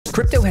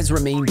Crypto has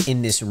remained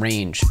in this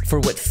range for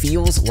what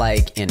feels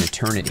like an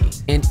eternity,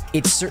 and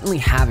it's certainly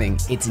having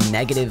its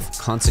negative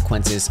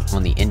consequences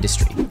on the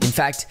industry. In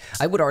fact,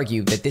 I would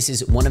argue that this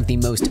is one of the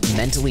most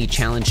mentally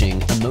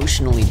challenging,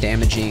 emotionally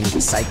damaging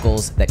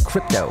cycles that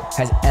crypto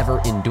has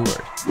ever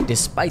endured.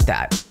 Despite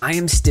that, I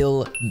am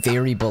still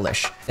very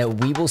bullish that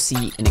we will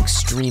see an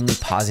extremely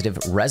positive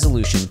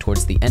resolution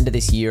towards the end of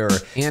this year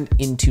and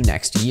into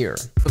next year.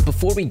 But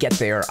before we get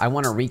there, I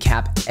want to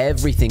recap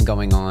everything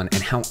going on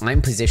and how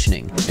I'm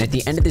positioning. And at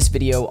the end of this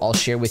video, I'll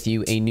share with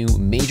you a new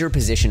major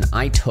position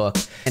I took.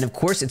 And of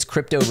course, it's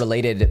crypto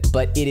related,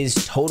 but it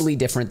is totally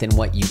different than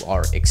what you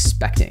are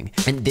expecting.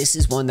 And this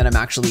is one that I'm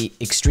actually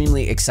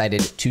extremely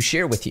excited to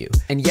share with you.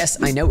 And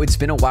yes, I know it's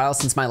been a while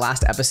since my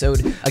last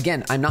episode.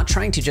 Again, I'm not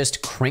trying to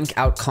just crank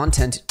out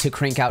content to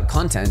crank out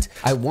content.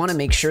 I want to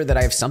make sure that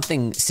I have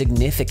something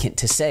significant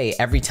to say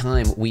every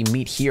time we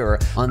meet here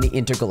on the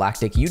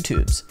intergalactic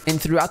YouTubes.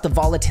 And throughout the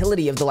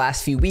volatility of the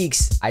last few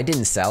weeks, I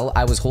didn't sell.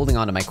 I was holding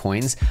on to my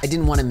coins. I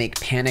didn't want to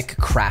make panic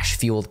crash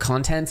fueled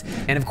content.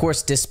 And of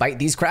course, despite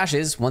these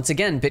crashes, once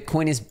again,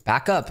 Bitcoin is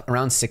back up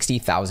around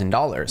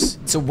 $60,000.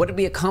 So what did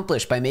we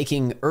accomplish by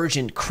making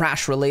urgent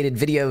crash related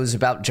videos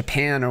about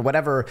Japan or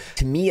whatever?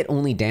 To me, it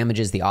only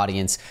damages the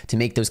audience to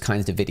make those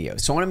kinds of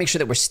videos. So I want to make sure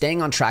that we're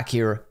staying on track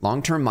here,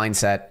 long-term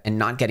mindset, and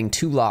not getting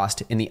too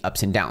lost in the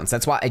ups and downs.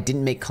 That's why I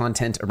didn't make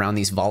content around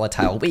these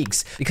volatile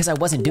weeks, because I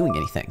wasn't doing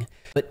anything.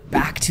 But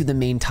back to the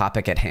main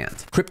topic at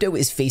hand. Crypto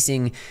is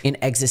facing an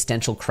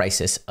existential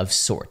crisis of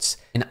sorts.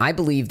 And I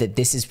believe that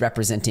this is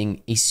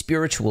representing a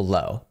spiritual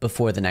low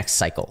before the next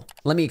cycle.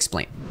 Let me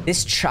explain.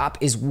 This chop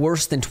is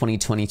worse than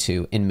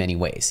 2022 in many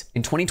ways.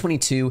 In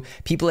 2022,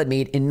 people had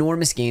made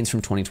enormous gains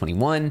from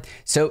 2021,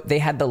 so they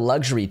had the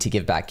luxury to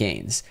give back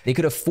gains. They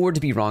could afford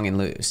to be wrong and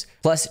lose.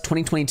 Plus,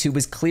 2022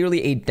 was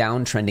clearly a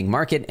downtrending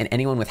market, and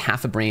anyone with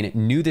half a brain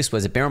knew this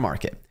was a bear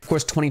market. Of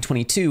course,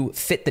 2022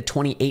 fit the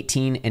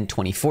 2018 and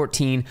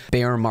 2014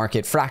 bear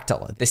market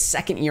fractal, the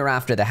second year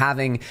after the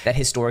halving that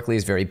historically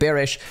is very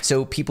bearish,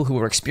 so people who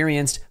were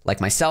experienced, like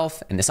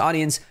myself and this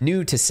audience,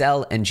 knew to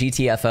sell and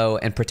GTFO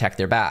and protect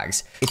their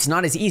bags. It's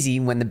not as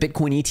easy when the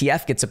Bitcoin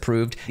ETF gets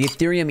approved, the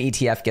ethereum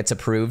ETF gets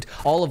approved,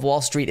 all of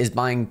Wall Street is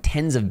buying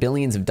tens of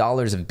billions of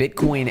dollars of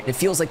Bitcoin. It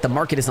feels like the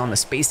market is on the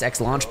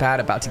SpaceX launch pad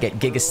about to get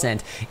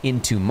gigasent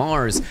into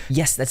Mars.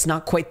 Yes, that's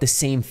not quite the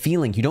same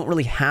feeling. You don't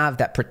really have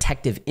that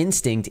protective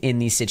instinct in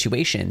these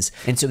situations.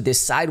 And so this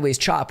sideways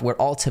chop where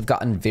alts have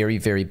gotten very,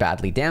 very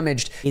badly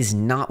damaged is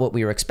not what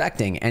we were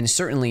expecting, and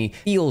certainly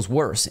feels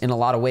worse in a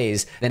lot of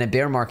ways than a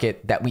bear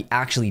market that we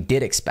actually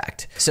did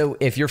expect. So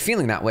if you're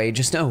feeling that way,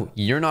 just know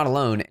you're not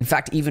alone. In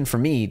fact, even for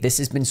me, this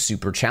has been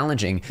super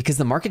challenging because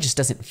the market just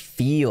doesn't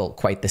feel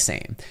quite the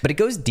same. But it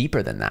goes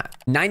deeper than that.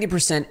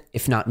 90%,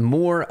 if not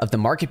more, of the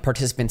market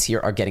participants here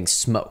are getting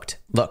smoked.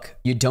 Look,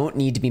 you don't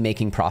need to be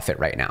making profit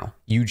right now.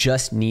 You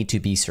just need to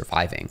be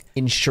surviving.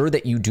 Ensure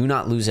that you do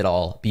not lose it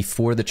all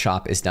before the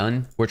chop is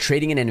done. We're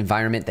trading in an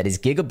environment that is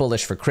giga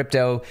bullish for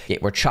crypto,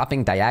 yet we're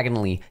chopping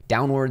diagonally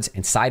downwards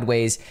and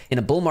sideways. In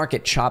a bull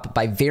market, chop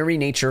by very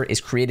nature is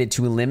created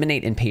to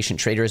eliminate impatient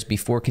traders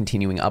before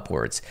continuing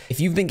upwards. If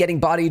you've been getting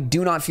bodied,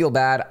 do not feel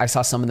bad. I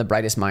saw some of the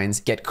brightest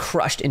minds get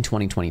crushed in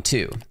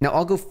 2022. Now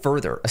I'll go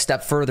a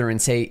step further and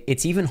say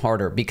it's even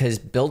harder because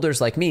builders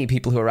like me,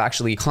 people who are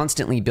actually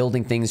constantly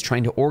building things,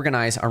 trying to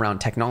organize around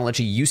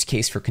technology, use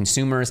case for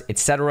consumers,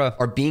 etc.,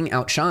 are being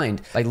outshined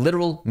by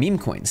literal meme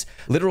coins,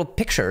 literal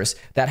pictures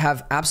that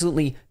have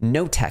absolutely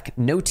no tech,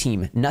 no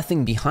team,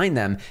 nothing behind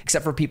them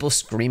except for people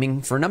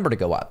screaming for a number to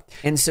go up.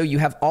 And so you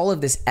have all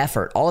of this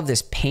effort, all of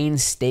this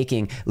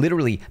painstaking,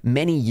 literally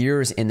many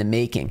years in the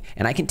making.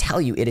 And I can tell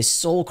you it is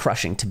soul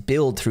crushing to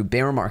build through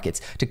bear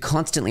markets, to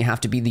constantly have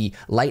to be the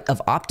light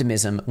of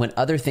optimism when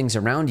other things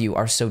around you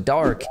are so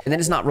dark, and then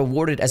it's not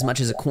rewarded as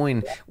much as a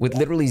coin with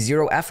literally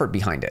zero effort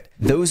behind it.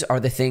 Those are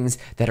the things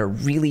that are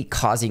really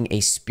causing a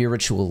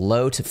spiritual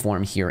low to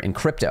form here in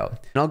crypto.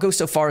 And I'll go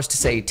so far as to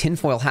say,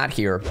 tinfoil hat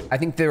here, I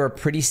think there are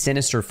pretty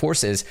sinister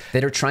forces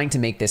that are trying to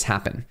make this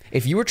happen.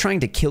 If you were trying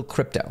to kill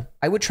crypto,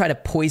 I would try to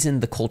poison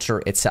the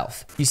culture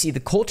itself. You see, the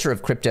culture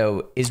of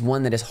crypto is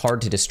one that is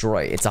hard to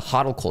destroy. It's a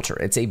hodl culture.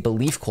 It's a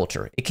belief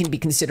culture. It can be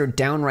considered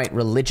downright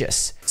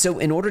religious. So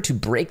in order to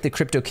break the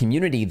crypto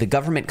community, the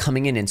government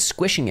coming in and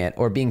squishing it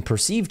or being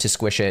perceived to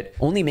squish it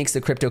only makes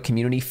the crypto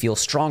community feel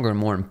stronger and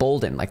more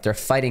emboldened, like they're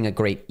fighting a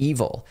great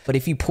evil. But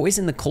if you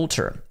poison the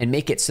culture and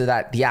make it so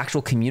that the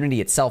actual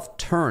community itself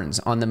turns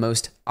on the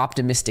most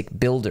optimistic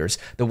builders,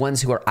 the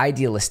ones who are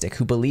idealistic,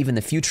 who believe in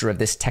the future of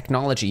this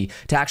technology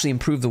to actually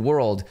improve the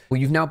world, well,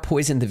 you've now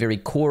poisoned the very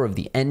core of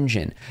the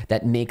engine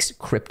that makes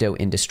crypto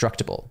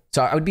indestructible.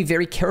 So I would be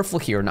very careful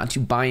here not to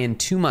buy in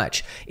too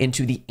much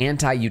into the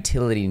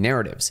anti-utility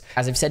narratives.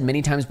 As I've said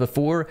many times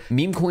before,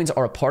 meme coins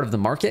are a part of the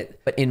market,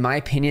 but in my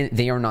opinion,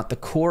 they are not the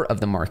core of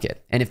the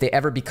market. And if they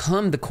ever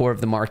become the core of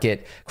the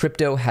market,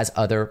 crypto has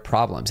other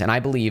problems. And I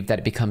believe that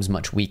it becomes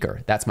much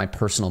weaker. That's my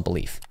personal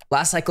belief.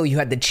 Last cycle, you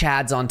had the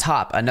Chads on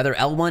top. Another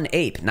L1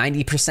 ape,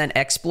 90%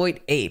 exploit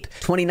ape,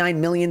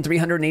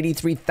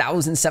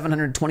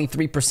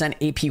 29,383,723%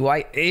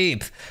 APY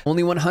ape,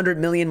 only 100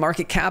 million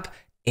market cap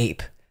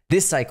ape.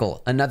 This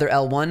cycle, another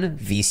L1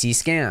 VC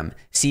scam.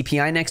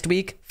 CPI next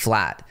week,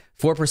 flat.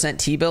 4%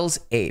 T-bills,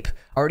 ape.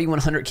 Already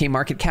 100K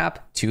market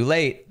cap, too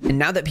late. And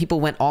now that people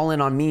went all in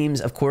on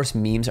memes, of course,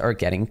 memes are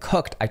getting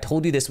cooked. I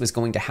told you this was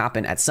going to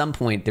happen at some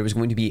point. There was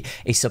going to be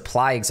a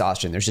supply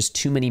exhaustion. There's just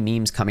too many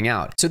memes coming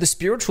out. So the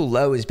spiritual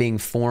low is being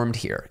formed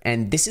here.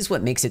 And this is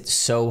what makes it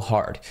so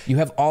hard. You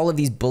have all of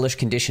these bullish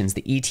conditions,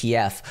 the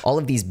ETF, all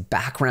of these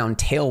background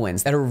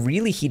tailwinds that are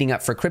really heating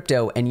up for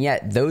crypto. And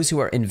yet those who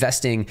are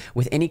investing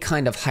with any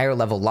kind of higher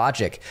level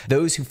logic,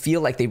 those who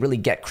feel like they really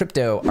get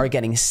crypto are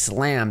getting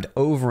slammed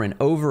over and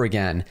over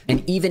again.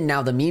 And even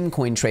now the meme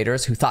coin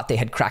traders who thought they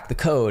had cracked the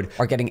code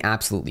are getting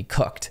absolutely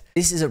cooked.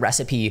 This is a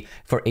recipe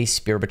for a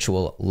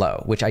spiritual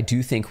low, which I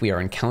do think we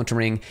are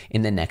encountering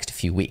in the next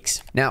few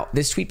weeks. Now,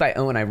 this tweet by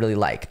Owen I really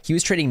like. He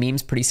was trading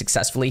memes pretty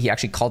successfully. He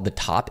actually called the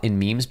top in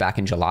memes back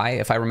in July,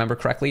 if I remember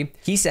correctly.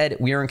 He said,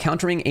 "We are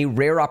encountering a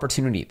rare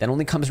opportunity that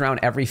only comes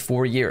around every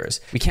 4 years.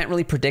 We can't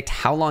really predict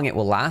how long it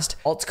will last.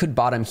 Alts could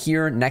bottom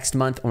here next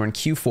month or in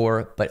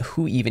Q4, but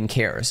who even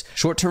cares?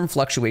 Short-term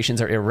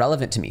fluctuations are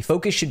irrelevant to me.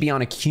 Focus should be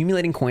on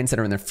accumulating coins that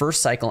are in their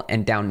first cycle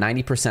and down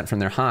 90% from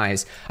their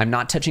highs. I'm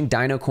not touching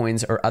dino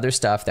coins or other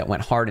stuff that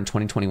went hard in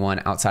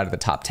 2021 outside of the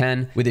top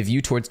 10 with a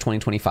view towards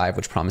 2025,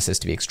 which promises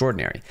to be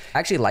extraordinary." I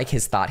actually like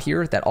his thought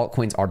here that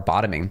altcoins are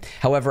bottoming.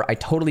 However, I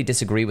totally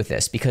disagree with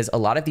this because a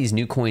lot of these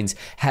new coins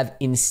have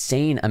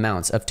insane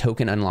amounts of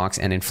token unlocks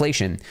and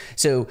inflation.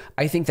 So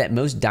I think that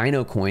most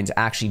dino coins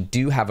actually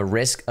do have a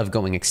risk of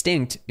going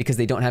extinct because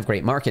they don't have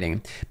great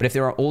marketing. But if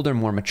there are older,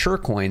 more mature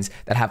coins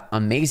that have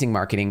amazing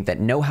marketing, that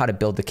know how to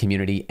build the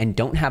community and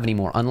don't have any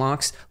more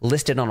unlocks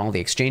listed on all the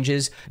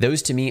exchanges,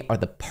 those to me are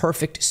the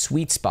perfect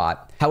sweet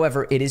spot.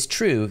 However, it is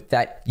true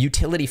that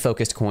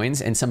utility-focused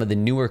coins and some of the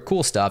newer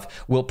cool stuff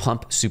will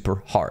pump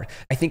super hard.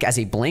 I think as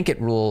a blanket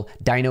rule,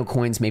 dino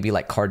coins maybe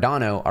like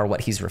Cardano are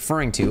what he's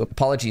referring to.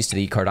 Apologies to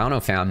the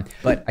Cardano fam,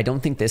 but I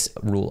don't think this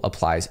rule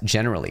applies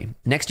generally.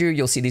 Next year,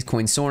 you'll see these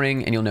coins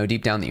soaring and you'll know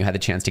deep down that you had the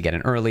chance to get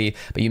in early,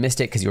 but you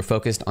missed it because you were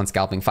focused on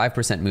scalping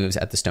 5% moves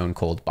at the stone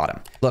cold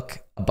bottom. Look,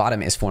 a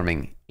bottom is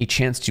forming. A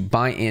chance to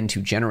buy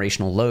into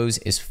generational lows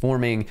is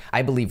forming.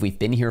 I believe we've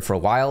been here for a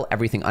while.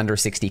 Everything under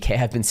 60K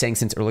I've been saying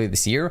since earlier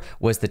this year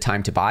was the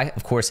time to buy.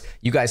 Of course,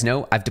 you guys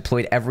know I've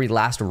deployed every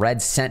last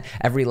red cent,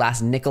 every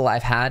last nickel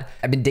I've had.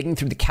 I've been digging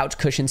through the couch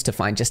cushions to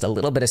find just a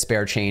little bit of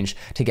spare change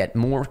to get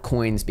more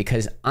coins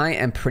because I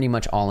am pretty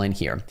much all in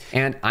here.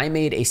 And I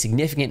made a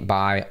significant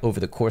buy over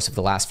the course of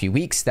the last few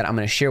weeks that I'm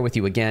going to share with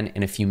you again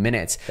in a few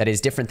minutes. That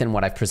is different than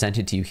what I've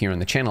presented to you here on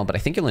the channel, but I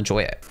think you'll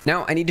enjoy it.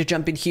 Now, I need to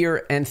jump in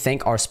here and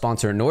thank our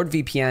sponsor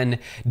NordVPN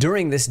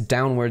during this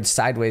downward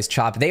sideways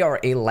chop. They are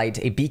a light,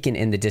 a beacon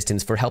in the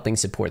distance for helping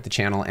support the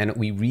channel, and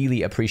we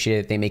really appreciate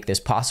it. They make this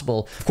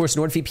possible. Of course,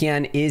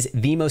 NordVPN is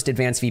the most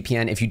advanced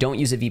VPN. If you don't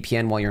use a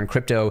VPN while you're in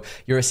crypto,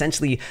 you're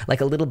essentially like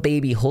a little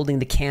baby holding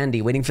the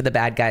candy, waiting for the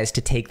bad guys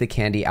to take the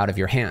candy out of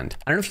your hand.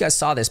 I don't know if you guys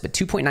saw this, but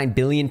 2.9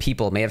 billion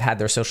people may have had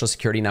their social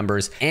security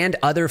numbers and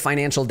other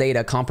financial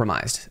data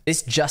compromised.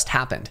 This just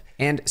happened.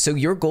 And so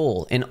your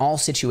goal in all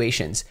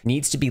situations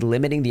needs to be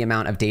limiting the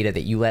amount of data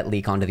that you let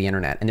leak onto the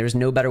internet. And there's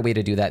no better way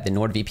to do that than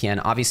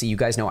NordVPN. Obviously, you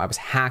guys know I was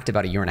hacked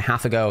about a year and a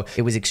half ago.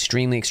 It was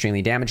extremely,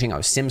 extremely damaging. I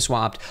was SIM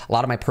swapped. A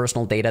lot of my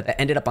personal data that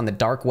ended up on the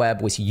dark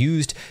web was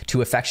used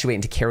to effectuate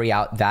and to carry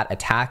out that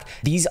attack.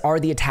 These are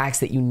the attacks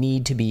that you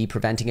need to be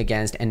preventing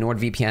against. And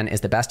NordVPN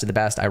is the best of the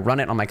best. I run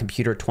it on my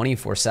computer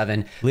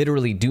 24/7.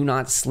 Literally do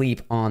not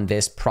sleep on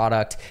this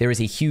product. There is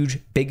a huge,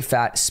 big,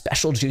 fat,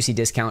 special, juicy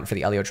discount for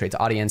the EllioTrades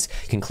audience.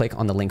 You can click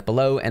on the link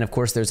below. And of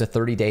course, there's a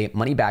 30-day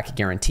money-back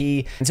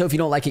guarantee. And so if you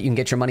don't like it, you can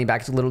get your money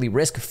back. It's literally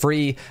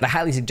risk-free. But I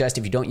highly suggest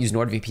if you don't use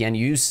NordVPN,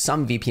 you use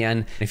some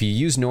VPN. If you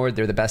use Nord,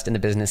 they're the best in the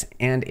business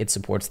and it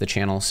supports the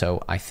channel.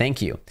 So I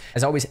thank you.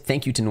 As always,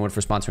 thank you to Nord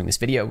for sponsoring this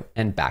video,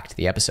 and back to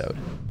the episode.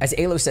 As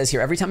Elo says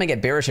here, every time I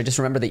get bearish, I just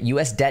remember that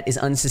US debt is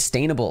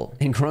unsustainable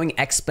and growing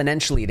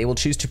exponentially. They will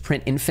choose to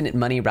print infinite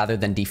money rather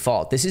than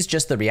default. This is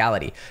just the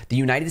reality. The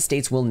United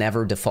States will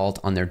never default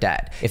on their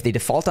debt. If they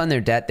default on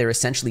their debt, they're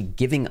essentially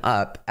giving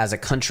up as a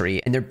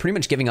country, and they're pretty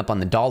much giving up on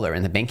the dollar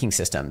and the banking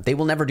system. They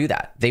will never do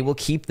that. They will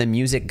keep the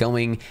music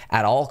going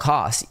at all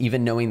costs,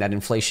 even knowing that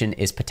inflation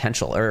is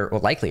potential or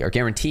likely or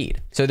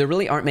guaranteed. So there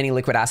really aren't many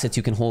liquid assets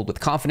you can hold with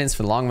confidence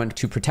for the long run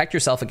to protect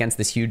yourself against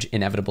this huge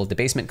inevitable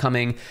debasement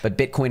coming. But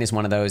Bitcoin is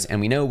one of those.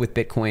 And we know with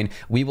Bitcoin,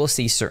 we will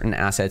see certain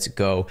assets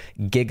go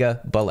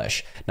giga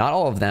bullish. Not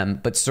all of them,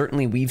 but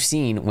certainly we've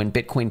seen when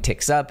Bitcoin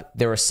ticks up,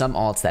 there are some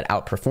alts that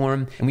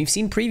outperform. And we've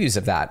seen previews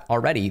of that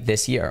already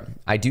this year.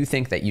 I do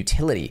think that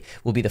utility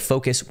will be the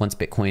focus once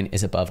Bitcoin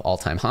is above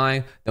all-time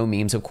high, though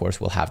memes, of course,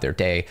 will have their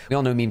day. We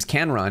all know memes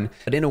can run,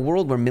 but in a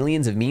world where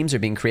millions of memes are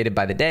being created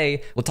by the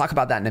day, we'll talk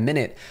about that in a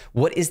minute.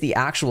 What is the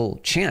actual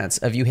chance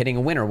of you hitting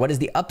a winner? What is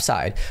the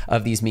upside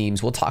of these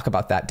memes? We'll talk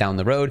about that down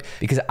the road,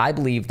 because I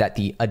believe that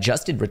the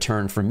adjusted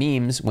return for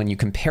memes, when you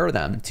compare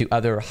them to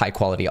other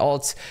high-quality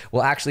alts,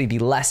 will actually be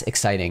less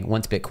exciting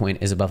once Bitcoin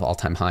is above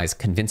all-time highs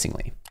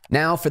convincingly.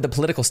 Now for the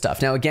political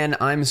stuff. Now, again,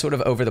 I'm sort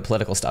of over the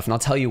political stuff, and I'll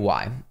tell you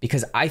why.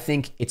 Because I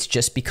think it's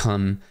just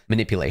become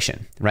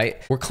manipulation,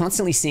 right? We're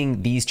constantly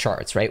seeing these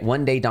charts, right?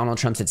 One day, Donald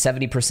Trump's at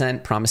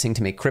 70%, promising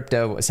to make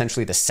crypto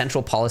essentially the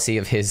central policy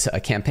of his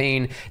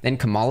campaign. Then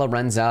Kamala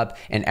runs up,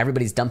 and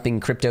everybody's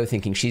dumping crypto,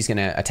 thinking she's going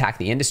to attack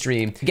the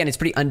industry. Again, it's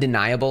pretty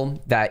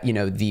undeniable that,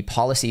 the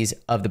policies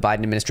of the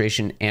Biden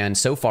administration, and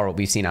so far what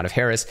we've seen out of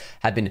Harris,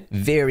 have been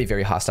very,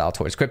 very hostile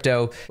towards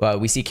crypto.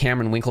 We see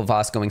Cameron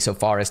Winklevoss going so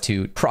far as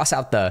to cross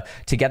out the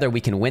 "together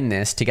we can win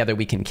this, together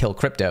we can kill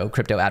crypto"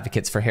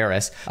 advocates for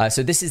Harris.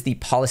 So this is the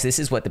policy. This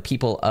is what the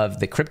people of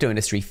the crypto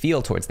industry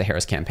feel towards the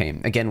Harris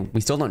campaign. Again,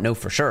 we still don't know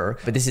for sure,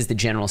 but this is the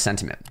general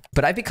sentiment.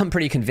 But I've become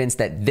pretty convinced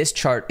that this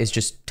chart is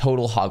just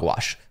total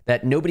hogwash,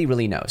 that nobody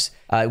really knows.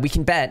 We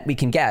can bet, we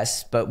can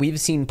guess, but we've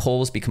seen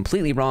polls be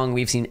completely wrong.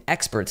 We've seen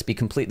experts be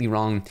completely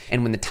wrong.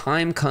 And when the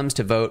time comes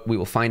to vote, we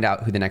will find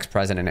out who the next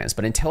president is.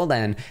 But until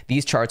then,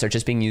 these charts are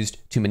just being used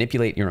to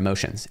manipulate your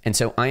emotions. And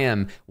so I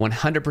am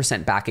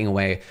 100% backing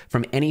away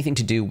from anything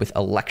to do with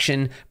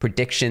election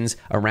predictions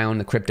around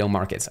the crypto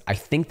markets. I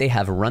think they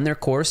have run their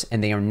course,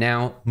 and they are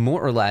now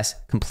more or less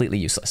completely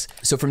useless.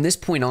 So from this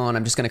point on,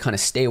 I'm just going to kind of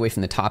stay away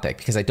from the topic,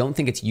 because I don't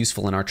think it's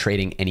useful in our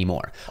trading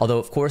anymore. Although,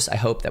 of course, I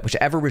hope that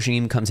whichever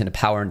regime comes into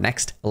power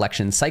next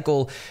election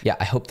cycle,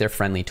 I hope they're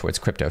friendly towards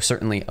crypto.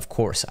 Certainly, of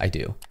course, I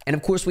do. And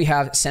of course, we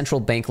have central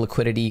bank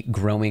liquidity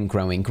growing.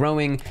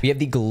 We have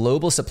the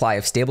global supply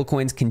of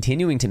stablecoins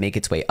continuing to make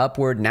its way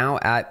upward, now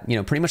at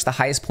pretty much the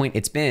highest point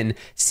it's been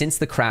since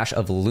the crash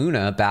of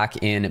Luna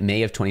back in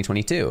May of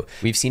 2022.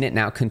 We've seen it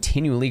now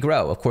continually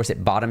grow. Of course,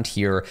 it bottomed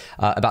here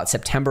about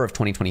September of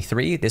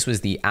 2023. This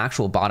was the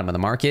actual bottom of the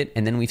market,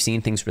 and then we've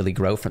seen things really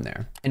grow from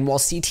there. And while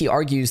CT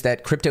argues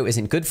that crypto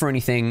isn't good for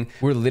anything,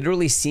 we're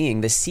literally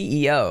seeing the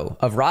CEO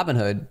of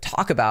Robinhood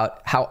talk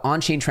about how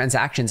on-chain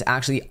transactions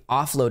actually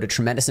offload a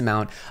tremendous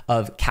amount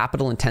of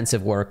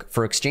capital-intensive work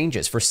for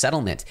exchanges, for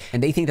settlement.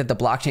 And they think that the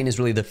blockchain is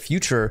really the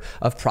future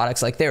of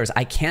products like theirs.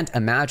 I can't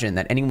imagine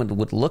that anyone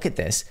would look at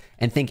this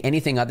and think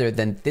anything other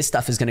than this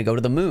stuff is going to go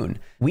to the moon.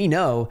 We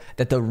know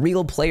that the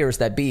real players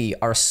that be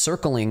are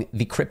circling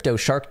the crypto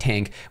shark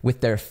tank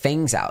with their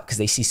fangs out because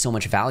they see so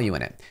much value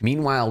in it.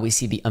 Meanwhile, we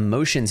see the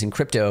emotions in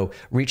crypto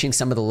reaching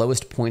some of the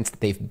lowest points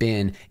that they've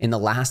been in the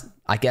last,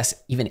 I guess,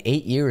 even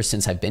 8 years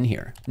since I've been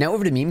here. Now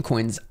over to meme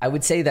coins, I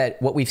would say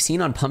that what we've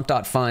seen on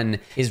pump.fun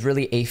is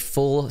really a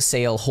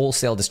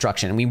wholesale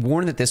destruction. And we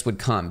warned that this would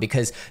come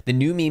because the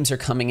new memes are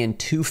coming in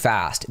too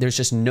fast. There's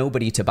just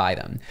nobody to buy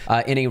them.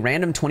 In a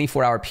random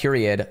 24-hour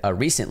period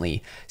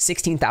recently,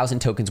 16,000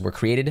 tokens were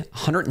created.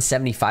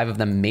 175 of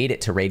them made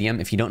it to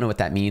Radium. If you don't know what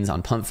that means,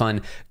 on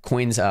pump.fun,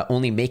 coins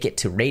only make it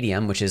to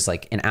Radium, which is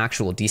like an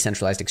actual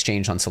decentralized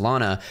exchange on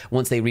Solana,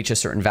 once they reach a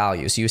certain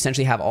value. So you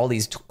essentially have all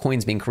these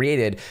coins being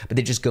created, but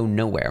they just go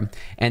nowhere.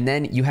 And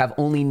then you have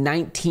only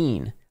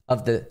 19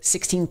 of the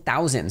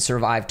 16,000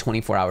 survive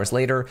 24 hours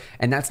later.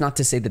 And that's not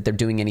to say that they're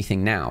doing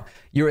anything now.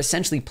 You're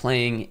essentially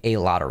playing a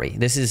lottery.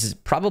 This is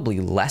probably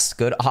less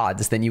good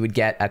odds than you would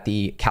get at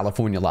the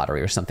California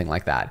lottery or something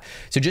like that.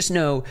 So just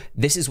know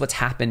this is what's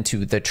happened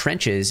to the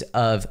trenches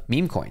of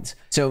meme coins.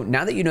 So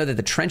now that you know that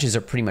the trenches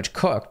are pretty much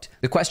cooked,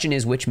 the question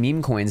is which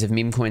meme coins, if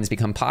meme coins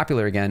become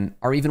popular again,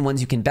 are even ones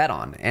you can bet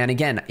on. And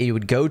again, it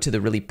would go to the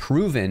really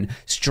proven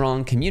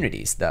strong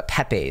communities, the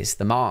Pepes,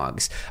 the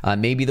Mogs,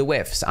 maybe the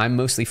Whiffs. I'm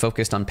mostly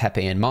focused on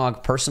Pepe and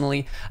Mog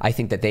personally. I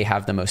think that they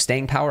have the most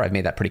staying power. I've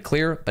made that pretty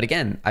clear. But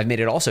again, I've made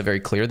it also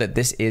very clear that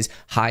this is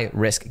high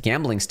risk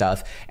gambling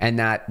stuff, and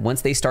that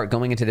once they start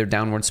going into their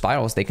downward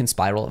spirals, they can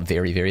spiral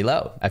very, very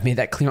low. I've made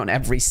that clear on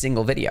every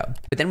single video.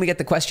 But then we get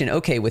the question,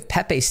 okay, with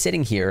Pepe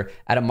sitting here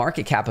at a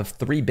market cap of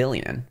 3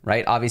 billion,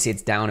 right? Obviously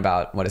it's down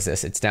about, what is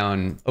this? It's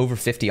down over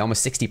 50,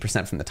 almost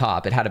 60% from the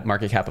top. It had a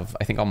market cap of,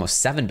 I think, almost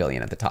 7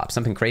 billion at the top,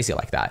 something crazy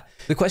like that.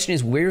 The question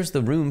is, where's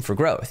the room for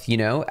growth?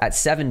 At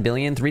 7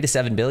 billion, 3 to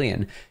 7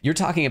 billion, you're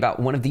talking about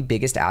one of the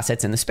biggest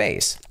assets in the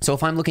space. So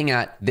if I'm looking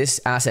at this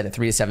asset at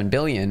 3 to 7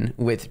 billion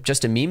with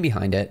just a meme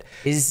behind it,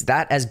 is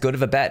that as good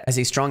of a bet as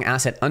a strong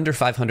asset under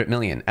 500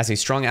 million, as a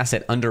strong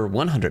asset under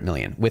 100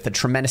 million with a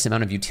tremendous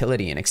amount of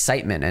utility and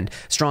excitement and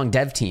strong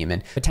dev team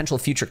and potential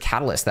future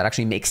catalysts that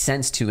actually make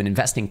sense to an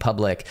investing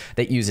public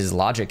that uses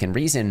logic and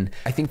reason?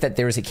 I think that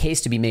there is a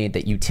case to be made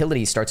that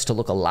utility starts to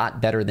look a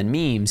lot better than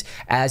memes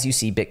as you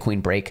see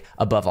Bitcoin break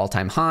above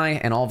all-time high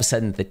and all of a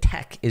sudden the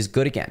tech is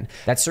good again.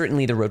 That's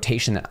certainly the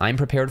rotation that I'm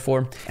prepared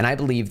for, and I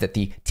believe that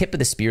the tip of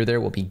the spear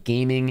there will be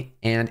gaming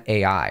and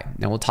AI.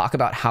 Now we'll talk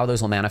about how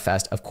those will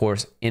manifest, of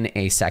course, in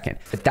a second.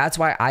 But that's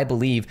why I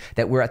believe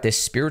that we're at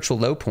this spiritual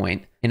low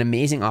point, an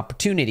amazing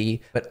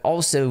opportunity, but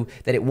also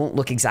that it won't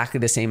look exactly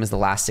the same as the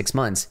last 6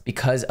 months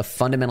because of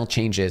fundamental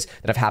changes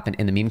that have happened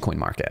in the meme coin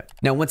market.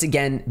 Now, once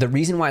again, the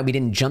reason why we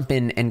didn't jump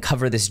in and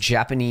cover this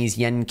Japanese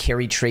yen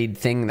carry trade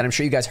thing that I'm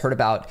sure you guys heard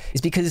about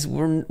is because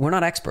we're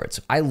not experts.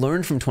 I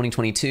learned from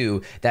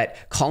 2022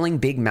 that calling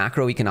big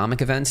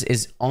macroeconomic events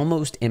is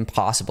almost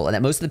impossible, and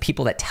that most of the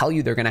people that tell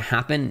you they're going to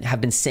happen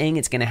have been saying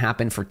it's going to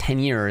happen for 10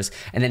 years,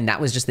 and then that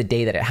was just the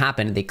day that it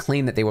happened, and they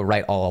claim that they were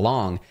right all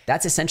along.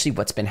 That's essentially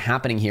what's been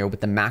happening here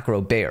with the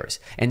macro bears.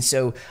 And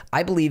so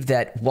I believe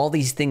that while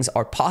these things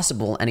are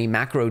possible and a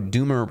macro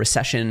doomer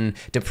recession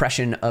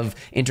depression of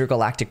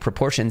intergalactic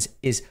proportions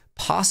is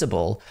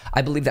possible,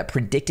 I believe that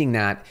predicting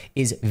that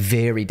is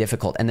very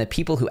difficult, and that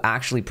people who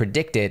actually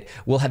predict it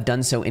will have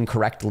done so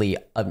incorrectly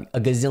a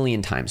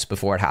gazillion times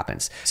before it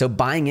happens. So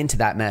buying into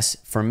that mess,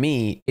 for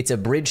me, it's a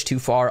bridge too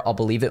far. I'll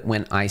believe it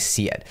when I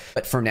see it.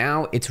 But for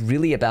now, it's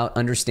really about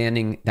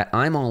understanding that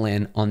I'm all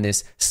in on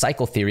this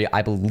cycle theory.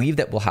 I believe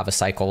that we'll have a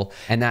cycle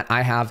and that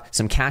I have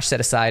some cash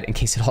set aside in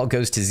case it all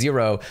goes to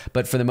zero.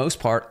 But for the most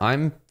part,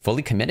 I'm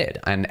fully committed.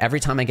 And every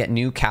time I get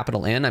new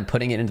capital in, I'm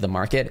putting it into the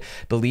market,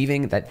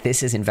 believing that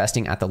this is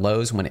investing at the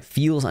lows when it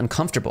feels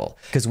uncomfortable.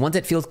 Because once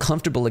it feels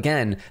comfortable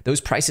again,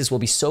 those prices will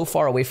be so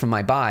far away from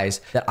my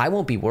buys that I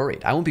won't be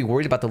worried. I won't be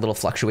worried about the little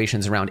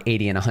fluctuations around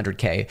 80 and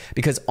 100K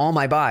because all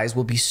my buys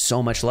will be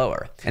so much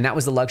lower. And that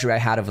was the luxury I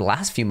had over the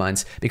last few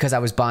months because I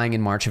was buying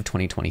in March of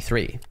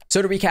 2023.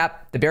 So to recap,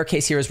 the bear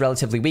case here is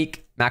relatively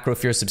weak. Macro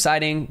fears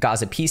subsiding,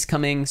 Gaza peace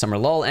coming, summer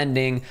lull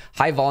ending,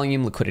 high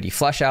volume liquidity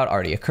flush out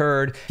already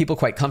occurred, people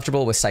quite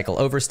comfortable with cycle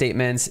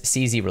overstatements,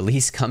 CZ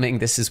release coming.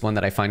 This is one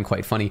that I find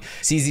quite funny.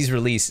 CZ's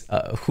release,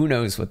 who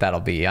knows what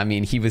that'll be? I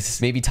mean, he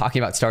was maybe talking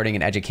about starting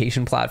an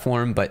education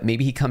platform, but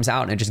maybe he comes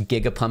out and just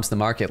giga pumps the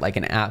market like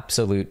an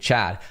absolute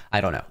Chad. I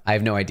don't know. I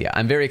have no idea.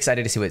 I'm very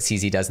excited to see what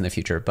CZ does in the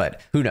future,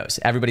 but who knows?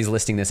 Everybody's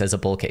listing this as a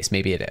bull case.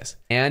 Maybe it is.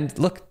 And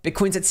look,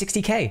 Bitcoin's at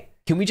 60K.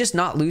 Can we just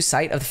not lose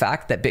sight of the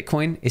fact that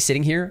Bitcoin is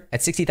sitting here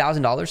at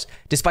 $60,000,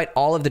 despite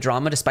all of the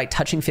drama, despite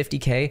touching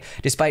 50K,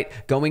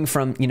 despite going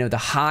from, the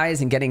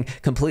highs and getting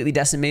completely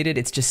decimated?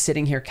 It's just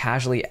sitting here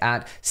casually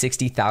at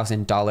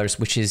 $60,000,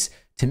 which is,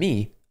 to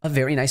me, a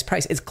very nice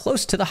price. It's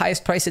close to the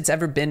highest price it's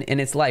ever been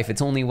in its life.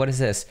 It's only, what is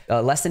this?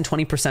 Less than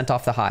 20%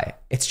 off the high.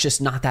 It's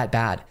just not that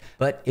bad,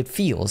 but it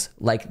feels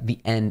like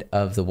the end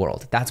of the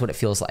world. That's what it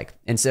feels like.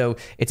 And so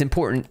it's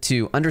important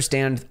to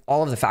understand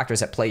all of the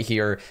factors at play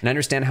here and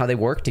understand how they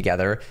work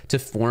together to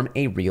form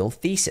a real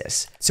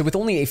thesis. So with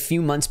only a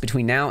few months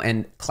between now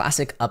and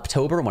classic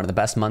October, one of the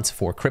best months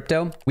for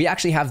crypto, we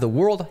actually have the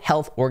World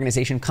Health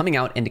Organization coming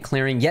out and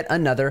declaring yet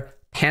another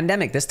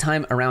pandemic, this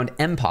time around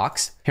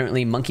Mpox.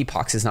 Apparently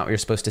monkeypox is not what you're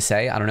supposed to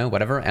say. I don't know,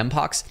 whatever,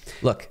 Mpox.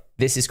 Look,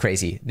 this is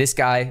crazy. This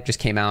guy just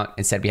came out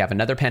and said, we have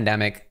another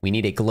pandemic. We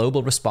need a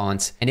global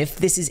response. And if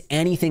this is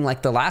anything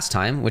like the last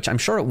time, which I'm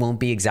sure it won't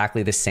be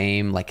exactly the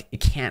same, like it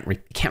can't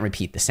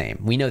repeat the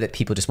same. We know that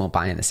people just won't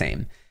buy in the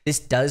same. This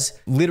does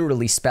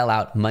literally spell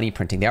out money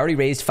printing. They already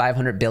raised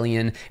 $500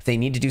 billion. If they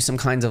need to do some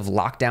kinds of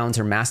lockdowns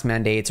or mask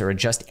mandates or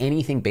adjust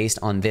anything based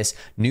on this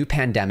new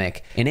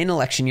pandemic in an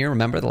election year,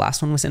 remember the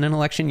last one was in an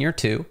election year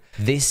too,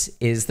 this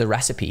is the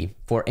recipe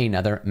for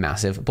another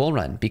massive bull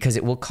run because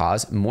it will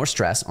cause more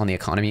stress on the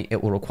economy.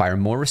 It will require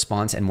more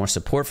response and more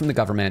support from the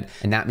government.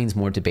 And that means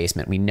more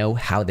debasement. We know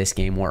how this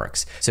game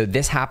works. So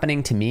this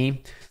happening to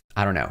me,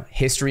 I don't know,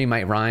 history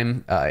might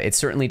rhyme. It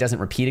certainly doesn't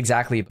repeat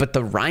exactly, but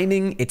the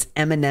rhyming, it's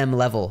Eminem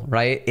level,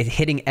 right? It's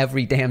hitting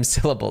every damn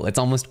syllable. It's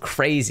almost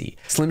crazy.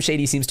 Slim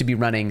Shady seems to be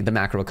running the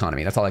macro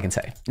economy. That's all I can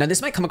say. Now,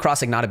 this might come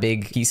across like not a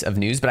big piece of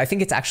news, but I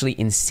think it's actually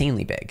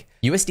insanely big.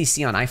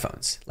 USDC on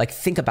iPhones. Like,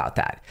 think about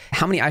that.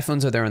 How many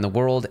iPhones are there in the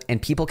world?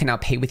 And people can now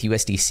pay with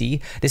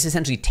USDC. This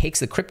essentially takes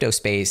the crypto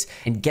space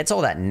and gets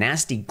all that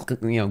nasty,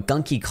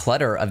 gunky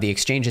clutter of the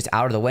exchanges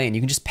out of the way, and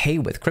you can just pay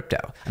with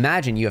crypto.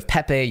 Imagine you have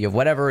Pepe, you have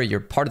whatever, you're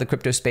part of the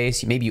crypto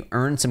space. Maybe you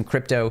earn some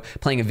crypto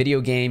playing a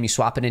video game, you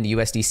swap it into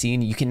USDC,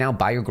 and you can now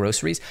buy your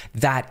groceries.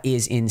 That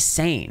is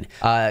insane.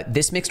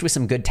 This mixed with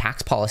some good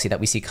tax policy that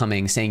we see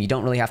coming, saying you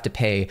don't really have to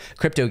pay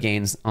crypto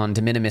gains on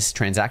de minimis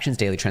transactions,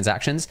 daily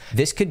transactions.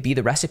 This could be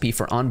the recipe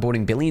for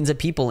onboarding billions of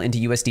people into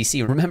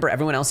USDC. Remember,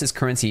 everyone else's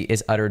currency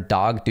is utter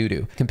dog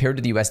doo-doo compared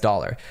to the US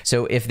dollar.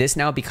 So if this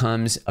now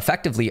becomes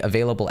effectively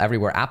available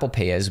everywhere Apple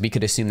Pay is, we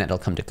could assume that it'll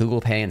come to Google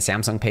Pay and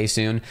Samsung Pay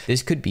soon.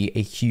 This could be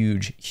a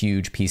huge,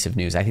 huge piece of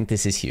news. I think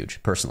this is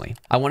huge, personally.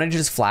 I wanted to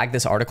just flag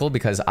this article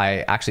because I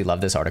actually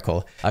love this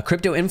article.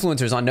 Crypto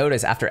influencers on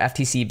notice after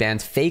FTC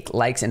bans fake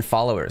likes and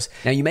followers.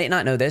 Now, you may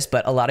not know this,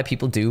 but a lot of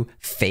people do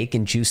fake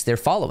and juice their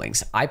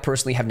followings. I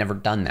personally have never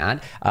done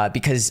that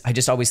because I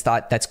just always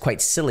thought that's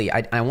quite silly.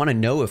 I want to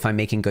know if I'm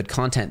making good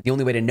content. The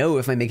only way to know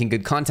if I'm making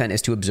good content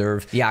is to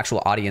observe the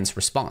actual audience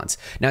response.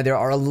 Now, there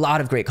are a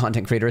lot of great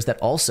content creators that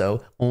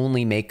also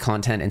only make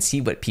content and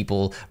see what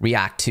people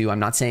react to. I'm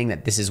not saying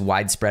that this is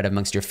widespread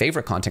amongst your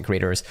favorite content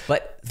creators,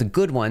 but the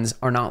good ones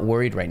are not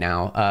worried right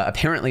now.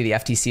 Apparently, the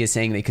FTC is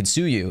saying they could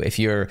sue you if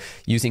you're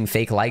using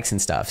fake likes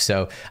and stuff.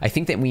 So I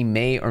think that we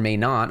may or may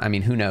not, I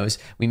mean, who knows,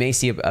 we may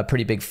see a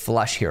pretty big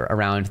flush here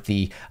around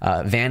the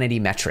vanity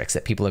metrics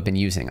that people have been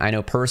using. I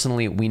know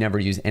personally, we never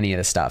use any of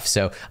this stuff.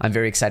 So I'm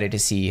very excited to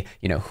see,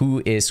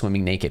 who is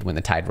swimming naked when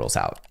the tide rolls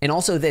out. And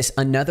also this,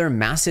 another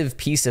massive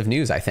piece of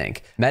news, I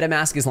think.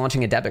 MetaMask is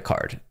launching a debit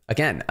card.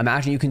 Again,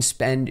 imagine you can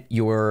spend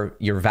your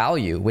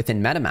value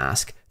within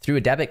MetaMask through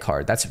a debit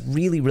card. That's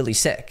really, really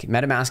sick.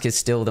 MetaMask is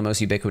still the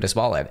most ubiquitous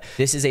wallet.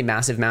 This is a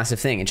massive, massive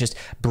thing. It just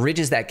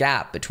bridges that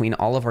gap between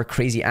all of our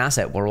crazy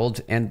asset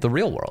world and the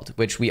real world,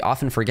 which we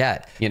often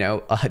forget.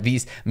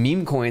 These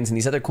meme coins and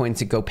these other coins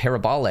that go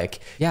parabolic,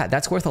 yeah,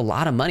 that's worth a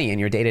lot of money in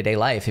your day-to-day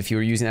life if you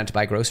were using that to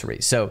buy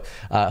groceries. So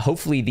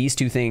hopefully these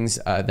two things,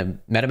 the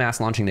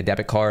MetaMask launching the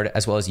debit card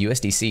as well as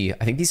USDC,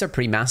 I think these are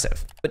pretty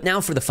massive. But now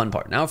for the fun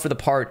part. Now for the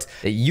part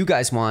that you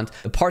guys want,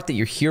 the part that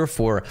you're here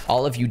for,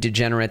 all of you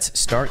degenerates,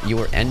 start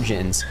your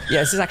engines. Yeah,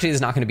 this is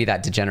not going to be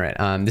that degenerate.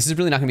 This is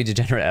really not going to be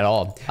degenerate at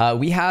all.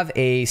 We have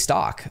a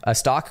stock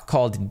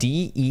called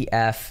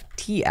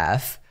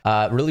DEFTF.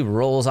 Really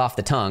rolls off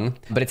the tongue,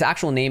 but its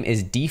actual name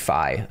is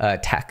DeFi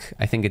Tech.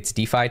 I think it's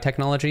DeFi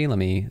Technology. Let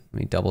me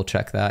double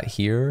check that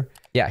here.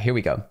 Yeah, here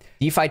we go.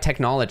 DeFi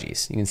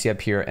Technologies. You can see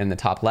up here in the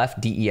top left,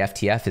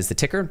 DEFTF is the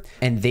ticker.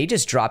 And they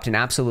just dropped an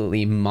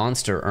absolutely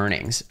monster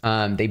earnings.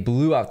 They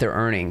blew out their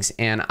earnings.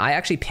 And I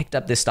actually picked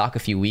up this stock a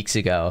few weeks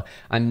ago.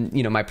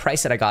 My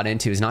price that I got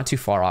into is not too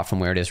far off from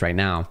where it is right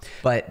now.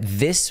 But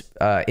this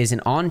is an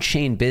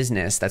on-chain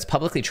business that's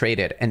publicly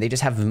traded, and they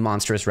just have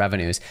monstrous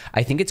revenues.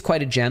 I think it's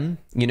quite a gem.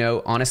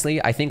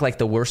 Honestly, I think like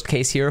the worst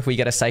case here, if we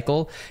get a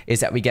cycle,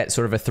 is that we get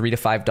sort of a $3 to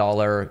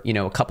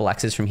 $5, a couple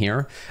X's from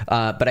here.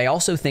 But I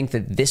also think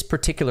that this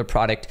particular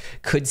product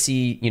could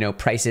see,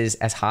 prices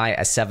as high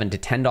as $7 to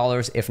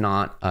 $10, if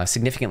not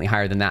significantly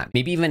higher than that,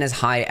 maybe even as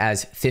high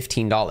as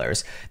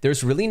 $15.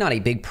 There's really not a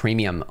big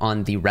premium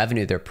on the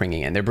revenue they're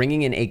bringing in. They're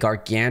bringing in a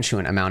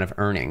gargantuan amount of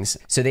earnings.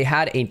 So they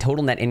had a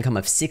total net income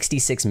of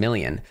 $66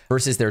 million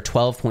versus their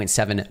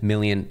 $12.7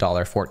 million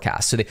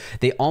forecast. So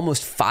they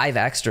almost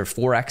 5x'd or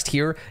 4x'd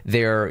here.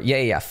 They're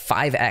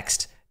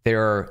 5x'd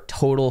their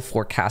total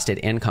forecasted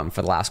income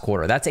for the last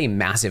quarter. That's a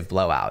massive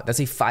blowout. That's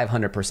a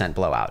 500%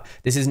 blowout.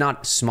 This is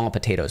not small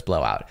potatoes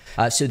blowout.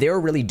 So they're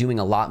really doing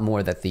a lot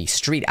more that the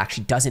street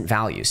actually doesn't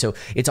value. So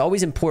it's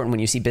always important when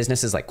you see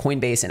businesses like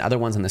Coinbase and other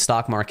ones in the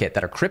stock market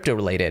that are crypto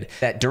related,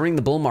 that during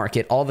the bull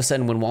market, all of a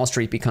sudden when Wall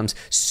Street becomes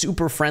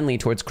super friendly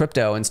towards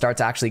crypto and starts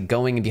actually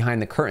going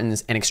behind the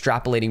curtains and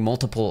extrapolating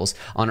multiples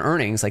on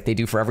earnings like they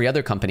do for every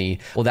other company,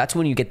 well, that's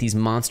when you get these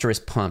monstrous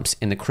pumps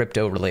in the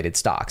crypto related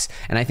stocks.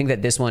 And I think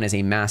that this one is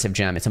a massive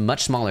gem. It's a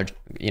much smaller,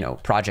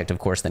 project, of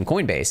course, than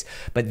Coinbase,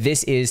 but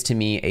this is to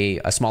me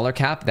a smaller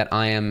cap that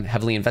I am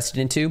heavily invested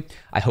into.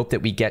 I hope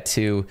that we get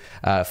to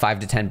 $5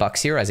 to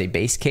 $10 here as a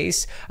base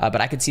case, but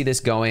I could see this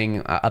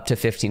going up to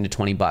 $15 to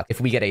 $20 if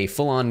we get a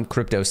full-on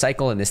crypto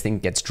cycle and this thing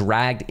gets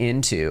dragged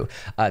into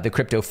the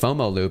crypto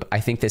FOMO loop. I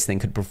think this thing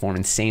could perform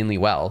insanely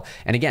well.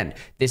 And again,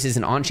 this is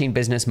an on-chain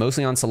business,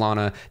 mostly on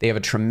Solana. They have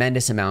a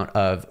tremendous amount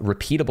of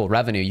repeatable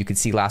revenue. You could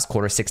see last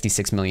quarter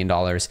 $66 million.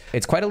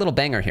 It's quite a little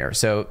banger here.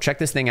 So check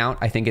this thing out.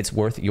 I think it's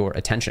worth your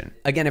attention.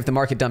 Again, if the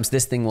market dumps,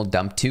 this thing will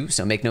dump too.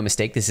 So make no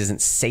mistake, this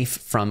isn't safe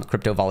from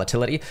crypto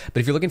volatility. But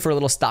if you're looking for a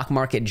little stock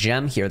market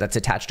gem here that's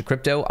attached to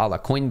crypto, a la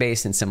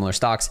Coinbase and similar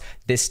stocks,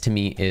 this to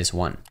me is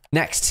one.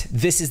 Next,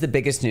 this is the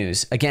biggest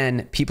news.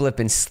 Again, people have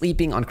been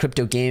sleeping on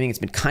crypto gaming. It's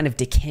been kind of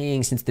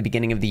decaying since the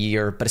beginning of the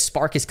year, but a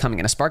spark is coming,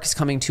 and a spark is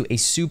coming to a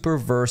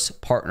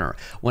Superverse partner.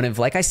 One of,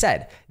 like I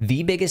said,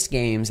 the biggest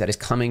games that is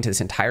coming to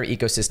this entire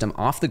ecosystem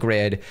off the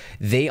grid.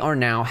 They are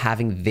now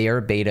having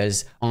their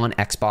betas on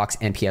Xbox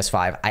and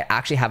PS5. I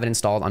actually have it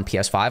installed on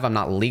PS5. I'm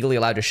not legally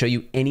allowed to show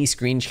you any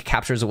screen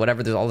captures or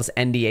whatever. There's all this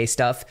NDA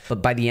stuff,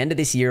 but by the end of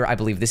this year, I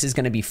believe this is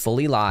going to be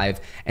fully live,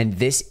 and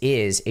this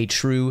is a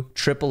true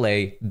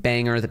AAA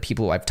banger. The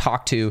people who I've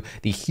talked to,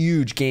 the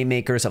huge game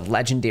makers of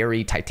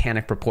legendary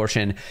Titanic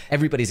proportion,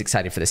 everybody's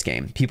excited for this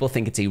game. People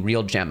think it's a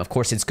real gem. Of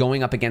course, it's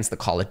going up against the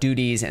Call of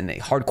Duties and the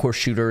hardcore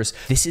shooters.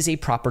 This is a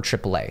proper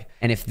AAA.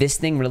 And if this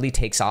thing really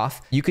takes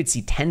off, you could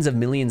see tens of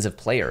millions of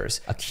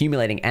players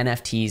accumulating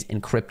NFTs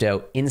in crypto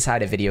crypto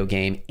inside a video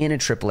game in a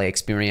AAA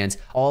experience,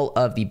 all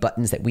of the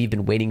buttons that we've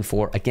been waiting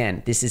for.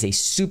 Again, this is a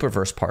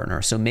Superverse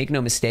partner, so make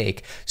no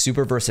mistake,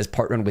 Superverse has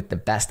partnered with the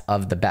best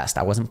of the best.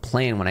 I wasn't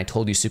playing when I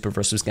told you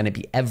Superverse was going to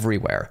be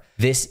everywhere.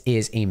 This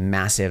is a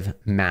massive,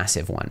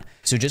 massive one.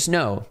 So just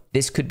know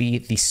this could be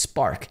the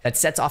spark that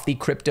sets off the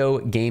crypto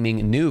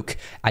gaming nuke.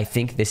 I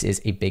think this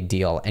is a big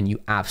deal, and you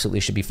absolutely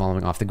should be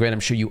following Off the Grid. I'm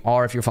sure you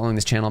are if you're following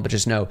this channel, but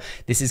just know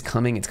this is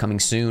coming. It's coming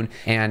soon,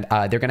 and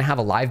they're going to have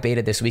a live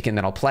beta this weekend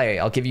that I'll play.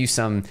 I'll give you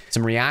some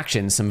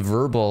reactions, some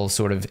verbal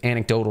sort of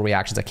anecdotal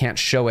reactions. I can't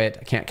show it,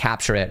 I can't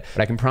capture it,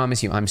 but I can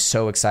promise you I'm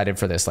so excited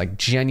for this. Like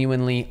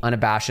genuinely,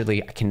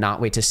 unabashedly, I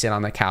cannot wait to sit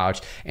on the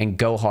couch and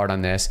go hard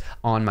on this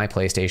on my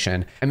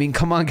PlayStation. I mean,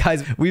 come on,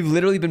 guys. We've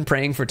literally been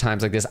praying for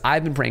times like this.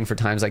 I've been praying for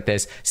times like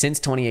this since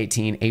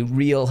 2018, a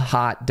real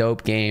hot,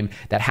 dope game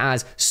that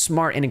has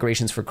smart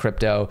integrations for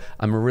crypto.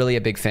 I'm really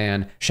a big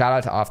fan. Shout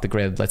out to Off the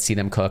Grid. Let's see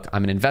them cook.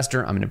 I'm an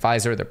investor. I'm an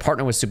advisor. They're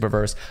partnered with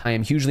Superverse. I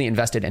am hugely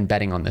invested in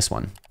betting on this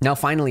one. Now,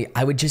 finally,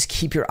 I would just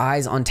keep your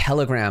eyes on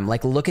Telegram.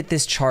 Like, look at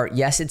this chart.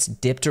 Yes, it's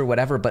dipped or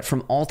whatever, but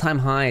from all-time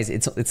highs,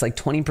 it's like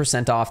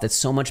 20% off. That's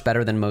so much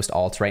better than most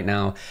alts right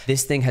now.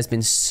 This thing has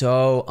been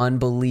so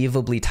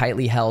unbelievably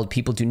tightly held.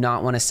 People do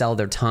not want to sell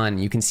their ton.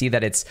 You can see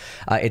that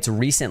its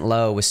recent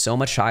low was so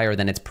much higher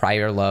than its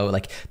prior low.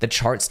 Like the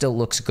chart still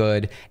looks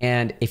good.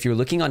 And if you're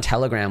looking on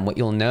Telegram, what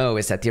you'll know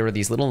is that there are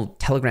these little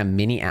Telegram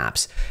mini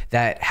apps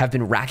that have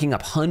been racking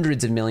up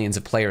hundreds of millions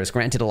of players.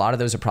 Granted, a lot of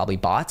those are probably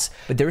bots,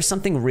 but there's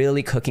something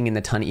really cooking in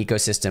the ton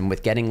ecosystem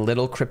with getting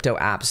little crypto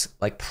apps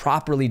like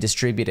properly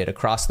distributed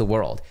across the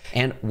world.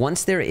 And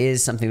once there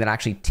is something that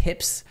actually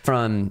tips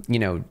from, you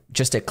know,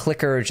 just a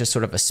clicker, just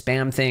sort of a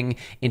spam thing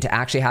into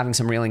actually having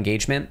some real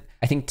engagement,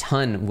 I think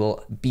Ton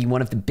will be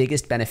one of the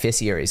biggest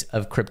beneficiaries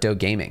of crypto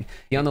gaming.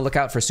 Be on the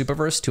lookout for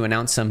Superverse to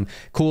announce some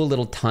cool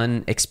little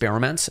Ton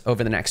experiments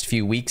over the next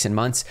few weeks and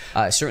months.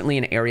 Certainly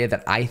an area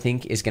that I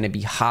think is going to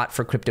be hot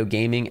for crypto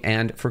gaming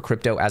and for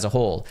crypto as a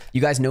whole. You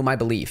guys know my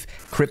belief.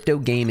 Crypto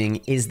gaming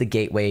is the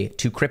gateway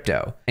to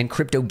crypto, and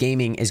crypto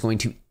gaming is going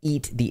to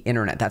eat the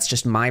internet. That's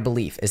just my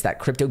belief, is that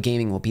crypto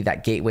gaming will be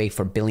that gateway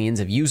for billions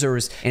of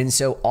users. And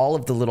so all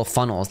of the little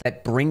funnels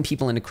that bring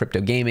people into crypto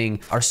gaming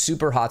are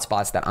super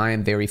hotspots that I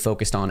am very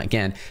focused on.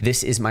 Again,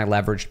 this is my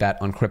leveraged bet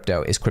on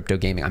crypto, is crypto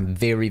gaming. I'm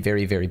very,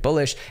 very, very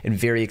bullish and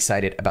very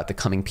excited about the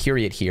coming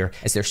period here,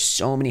 as there's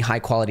so many high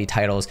quality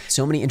titles,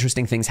 so many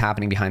interesting things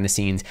happening behind the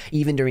scenes,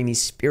 even during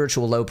these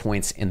spiritual low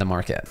points in the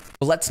market.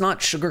 But let's not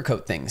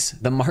sugarcoat things.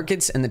 The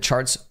markets and the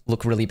charts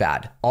look really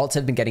bad. Alts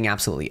have been getting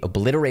absolutely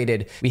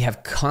obliterated. We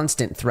have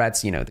constant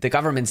threats. You know, the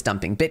government's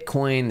dumping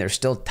Bitcoin. There's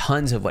still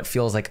tons of what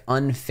feels like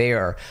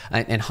unfair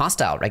and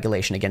hostile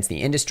regulation against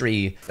the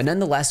industry. But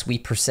nonetheless, we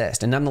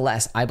persist. And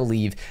nonetheless, I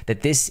believe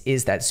that this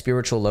is that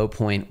spiritual low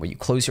point where you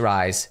close your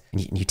eyes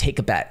and you take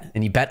a bet,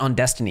 and you bet on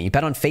destiny, you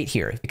bet on fate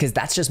here, because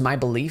that's just my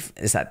belief,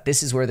 is that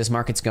this is where this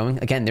market's going.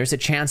 Again, there's a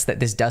chance that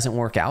this doesn't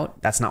work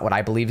out. That's not what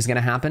I believe is going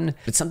to happen.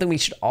 It's something we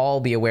should all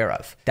be aware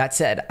of. That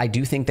said, I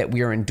do think that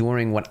we are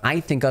enduring what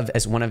I think of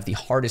as one of the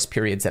hardest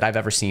periods that I've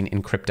ever seen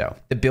in crypto.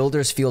 The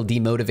builders feel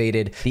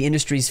demotivated. The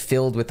industry's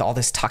filled with all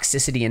this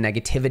toxicity and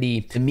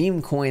negativity. The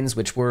meme coins,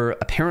 which were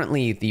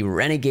apparently the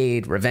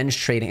renegade revenge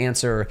trade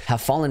answer,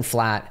 have fallen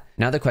flat.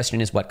 Now the question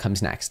is, what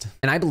comes next?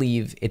 And I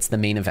believe it's the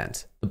main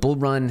event, the bull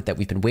run that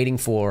we've been waiting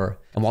for.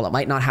 And while it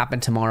might not happen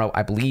tomorrow,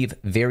 I believe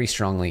very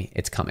strongly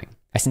it's coming.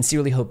 I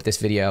sincerely hope this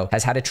video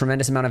has had a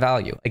tremendous amount of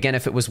value. Again,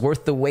 if it was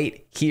worth the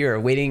wait here,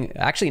 waiting,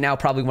 actually now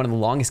probably one of the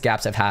longest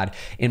gaps I've had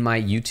in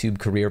my YouTube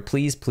career,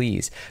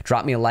 please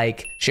drop me a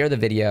like, share the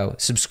video,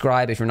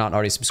 subscribe if you're not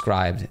already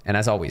subscribed. And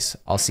as always,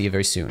 I'll see you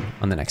very soon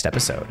on the next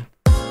episode.